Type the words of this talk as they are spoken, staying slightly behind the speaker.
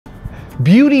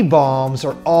Beauty balms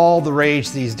are all the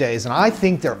rage these days, and I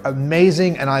think they're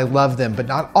amazing and I love them, but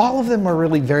not all of them are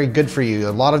really very good for you.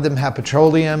 A lot of them have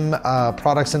petroleum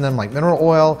products in them, like mineral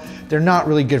oil. They're not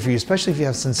really good for you, especially if you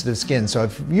have sensitive skin. So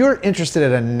if you're interested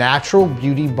in a natural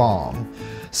beauty balm,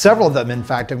 several of them, in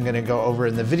fact, I'm gonna go over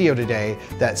in the video today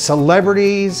that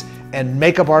celebrities and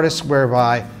makeup artists swear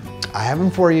by, I have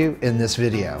them for you in this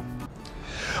video.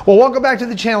 Well, welcome back to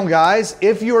the channel, guys.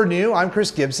 If you're new, I'm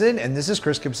Chris Gibson, and this is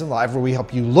Chris Gibson Live, where we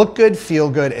help you look good, feel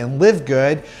good, and live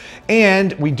good.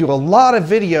 And we do a lot of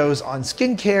videos on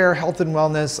skincare, health and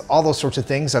wellness, all those sorts of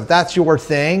things. So if that's your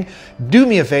thing, do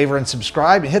me a favor and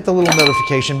subscribe and hit the little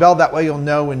notification bell. That way you'll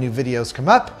know when new videos come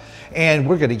up. And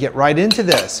we're gonna get right into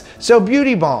this. So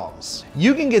beauty balms.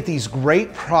 You can get these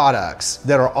great products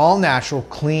that are all natural,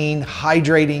 clean,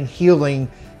 hydrating,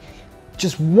 healing,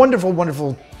 just wonderful,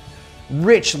 wonderful,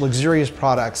 rich, luxurious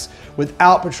products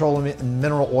without petroleum and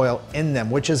mineral oil in them,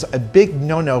 which is a big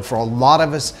no-no for a lot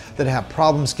of us that have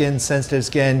problem skin, sensitive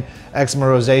skin, eczema,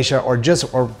 rosacea, or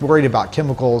just are worried about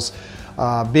chemicals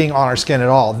being on our skin at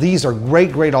all. These are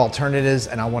great, great alternatives,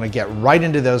 and I want to get right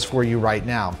into those for you right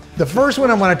now. The first one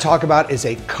I want to talk about is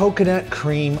a coconut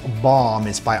cream balm.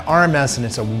 It's by RMS, and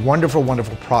it's a wonderful,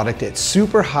 wonderful product. It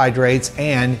super hydrates,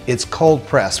 and it's cold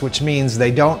pressed, which means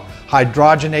they don't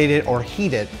hydrogenate it or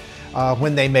heat it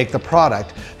when they make the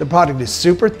product. The product is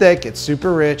super thick, it's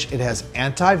super rich, it has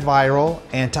antiviral,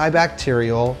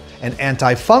 antibacterial, and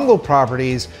antifungal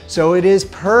properties, so it is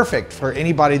perfect for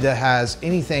anybody that has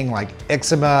anything like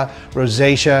eczema,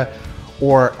 rosacea,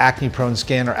 or acne-prone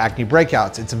skin or acne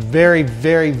breakouts. It's very,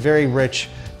 very, very rich.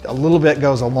 A little bit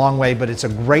goes a long way, but it's a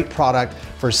great product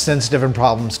for sensitive and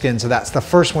problem skin. So that's the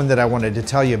first one that I wanted to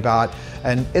tell you about,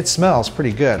 and it smells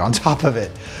pretty good on top of it.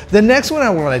 The next one I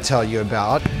want to tell you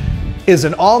about is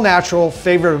an all-natural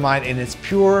favorite of mine, and it's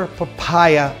pure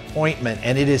papaya ointment,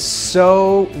 and it is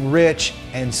so rich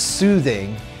and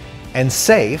soothing and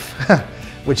safe,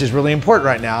 which is really important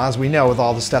right now, as we know with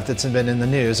all the stuff that's been in the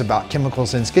news about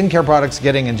chemicals in skincare products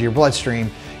getting into your bloodstream.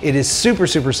 It is super,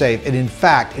 super safe, and in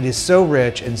fact, it is so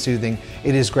rich and soothing.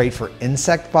 It is great for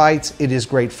insect bites, it is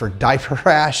great for diaper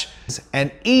rash,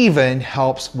 and even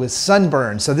helps with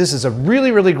sunburn. So this is a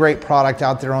really, really great product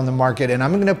out there on the market, and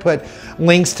I'm gonna put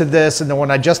links to this and the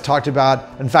one I just talked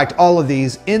about, in fact, all of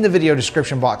these in the video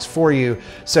description box for you,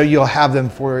 so you'll have them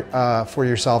for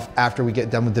yourself after we get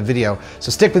done with the video.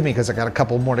 So stick with me, because I got a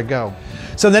couple more to go.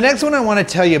 So the next one I wanna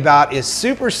tell you about is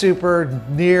super, super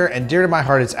near and dear to my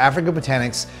heart. It's Africa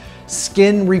Botanic's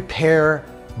Skin Repair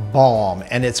Balm,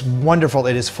 and it's wonderful.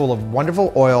 It is full of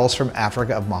wonderful oils from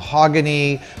Africa of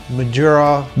mahogany,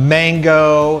 madura,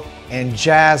 mango, and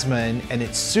jasmine, and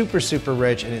it's super, super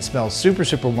rich, and it smells super,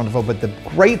 super wonderful. But the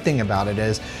great thing about it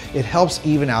is it helps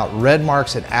even out red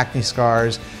marks and acne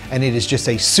scars, and it is just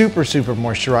a super, super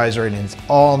moisturizer, and it's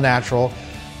all natural,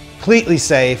 completely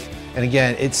safe. And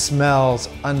again, it smells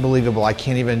unbelievable. I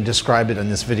can't even describe it in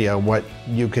this video, what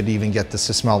you could even get this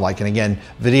to smell like. And again,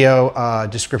 video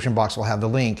description box will have the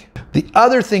link. The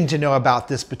other thing to know about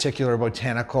this particular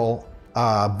botanical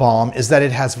balm is that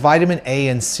it has vitamin A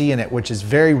and C in it, which is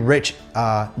very rich,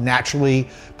 naturally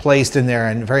placed in there,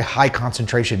 and very high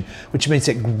concentration, which makes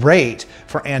it great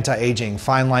for anti-aging,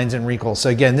 fine lines, and wrinkles. So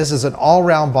again, this is an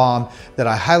all-round balm that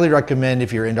I highly recommend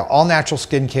if you're into all-natural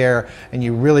skincare and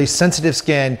you really sensitive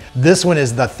skin. This one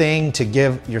is the thing to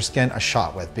give your skin a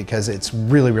shot with, because it's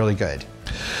really, really good.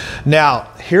 Now,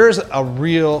 here's a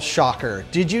real shocker.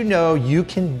 Did you know you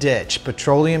can ditch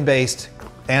petroleum-based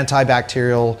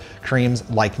antibacterial creams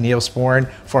like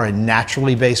Neosporin for a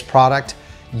naturally based product?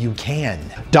 You can.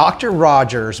 Dr.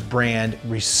 Rogers' brand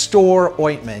Restore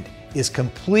Ointment is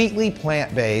completely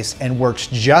plant-based and works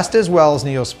just as well as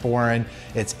Neosporin.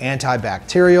 It's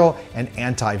antibacterial and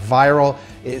antiviral.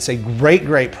 It's a great,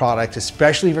 great product,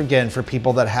 especially again for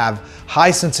people that have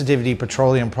high sensitivity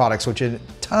petroleum products, which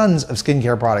tons of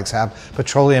skincare products have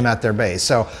petroleum at their base.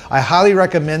 So I highly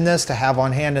recommend this to have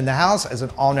on hand in the house as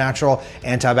an all-natural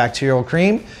antibacterial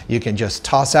cream. You can just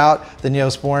toss out the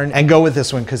Neosporin and go with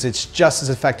this one, because it's just as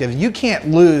effective. You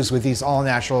can't lose with these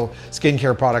all-natural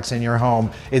skincare products in your home.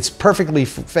 It's perfectly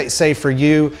safe for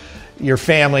you, your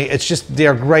family. It's just,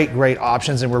 they're great, great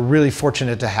options, and we're really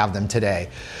fortunate to have them today.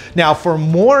 Now, for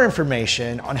more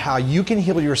information on how you can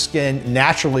heal your skin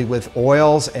naturally with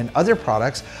oils and other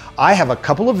products, I have a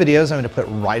couple of videos I'm going to put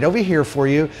right over here for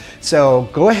you. So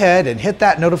go ahead and hit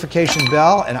that notification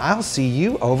bell, and I'll see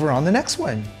you over on the next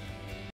one.